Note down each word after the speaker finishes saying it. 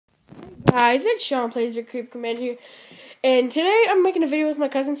Guys, it's Sean Plays the Creep Command here, and today I'm making a video with my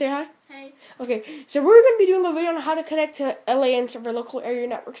cousin. Say hi. Hey. Okay, so we're going to be doing a video on how to connect to LAN server, local area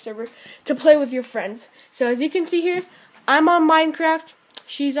network server, to play with your friends. So as you can see here, I'm on Minecraft,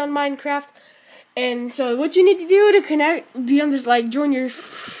 she's on Minecraft, and so what you need to do to connect, be on this, like, join your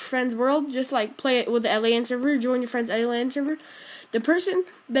friend's world, just like play it with the LAN server, join your friend's LAN server. The person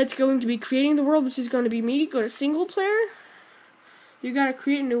that's going to be creating the world, which is going to be me, go to single player. You gotta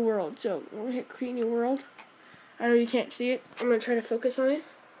create a new world. So I'm gonna hit create new world. I know you can't see it. I'm gonna try to focus on it.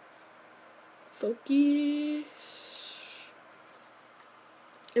 Focus.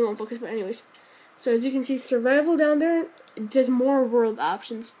 It won't focus, but anyways. So as you can see, survival down there, it says more world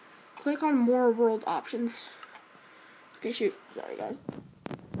options. Click on more world options. Okay, shoot. Sorry guys.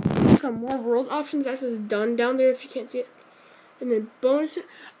 Click on more world options. That says done down there if you can't see it. And then bonus,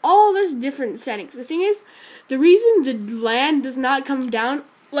 all this different settings. The thing is, the reason the LAN does not come down,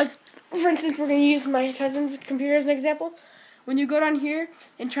 like, for instance, we're going to use my cousin's computer as an example. When you go down here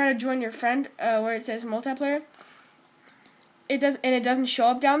and try to join your friend, where it says multiplayer, it doesn't show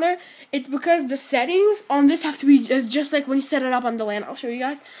up down there. It's because the settings on this have to be just like when you set it up on the LAN. I'll show you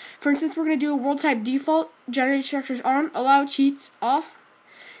guys. For instance, we're going to do a world type default, generate structures on, allow cheats off.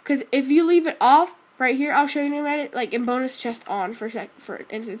 Because if you leave it off, right here, I'll show you in a minute, like in bonus chest on for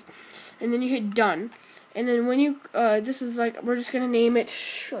instance, and then you hit done, and then when you this is like, we're just gonna name it,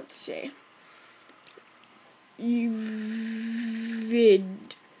 let's say vid,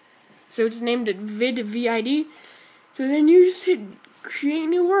 so it's named it vid. So then you just hit create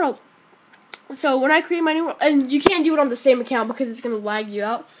new world. So when I create my new world, and you can't do it on the same account because it's gonna lag you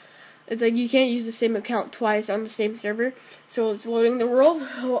out. It's like you can't use the same account twice on the same server, so it's loading the world.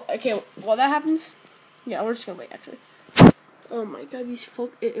 Okay, while that happens. Yeah, we're just gonna wait, actually. Oh my god, these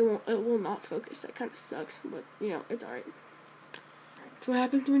it will not focus. That kind of sucks, but you know, it's alright. That's what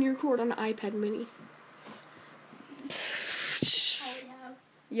happens when you record on an iPad mini.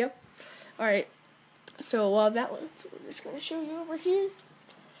 Yep. Alright. So while that loads, we're just gonna show you over here.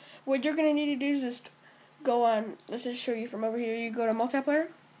 What you're gonna need to do is just go on, let's just show you from over here. You go to multiplayer,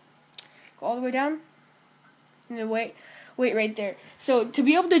 go all the way down, and then wait right there. So to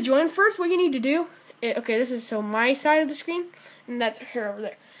be able to join first, what you need to do, okay, this is my side of the screen, and that's her over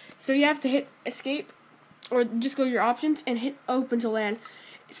there. So you have to hit escape, or just go to your options and hit open to LAN.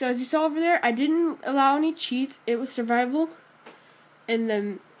 So as you saw over there, I didn't allow any cheats. It was survival, and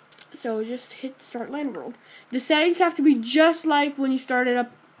then so just hit start LAN world. The settings have to be just like when you start it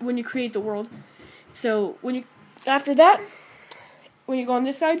up, when you create the world. So after that, when you go on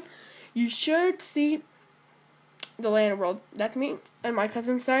this side, you should see the LAN world. That's me and my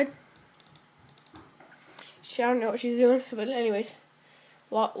cousin's side. I don't know what she's doing, but anyways,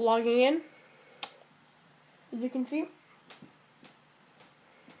 logging in, as you can see.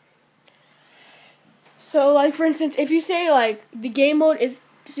 So, like, for instance, if you say, like, the game mode is,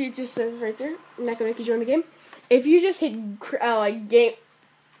 see, it just says right there, I'm not going to make you join the game. If you just hit, like, game,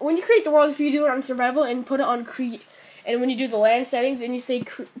 when you create the world, if you do it on survival and put it on and when you do the LAN settings and you say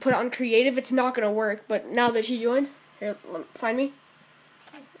put it on creative, it's not going to work. But now that she joined, here, find me,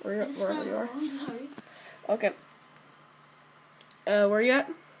 wherever you are. I'm sorry. Okay. Where are you at?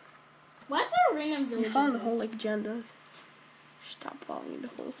 Why is there a random village? You found the hole like Jen does. Stop following the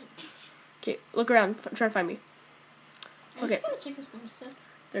holes. Okay, look around. Try to find me. I'm Okay. just gonna check this bonus test.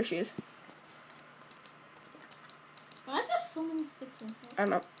 There she is. Why is there so many sticks in here? I don't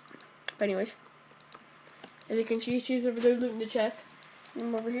know. But anyways. As you can see, she's over there looting the chest.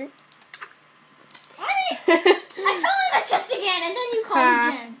 I'm over here. I fell in the chest again, and then you called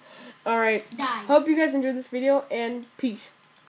me Jen. Alright. Die. Hope you guys enjoyed this video, and peace.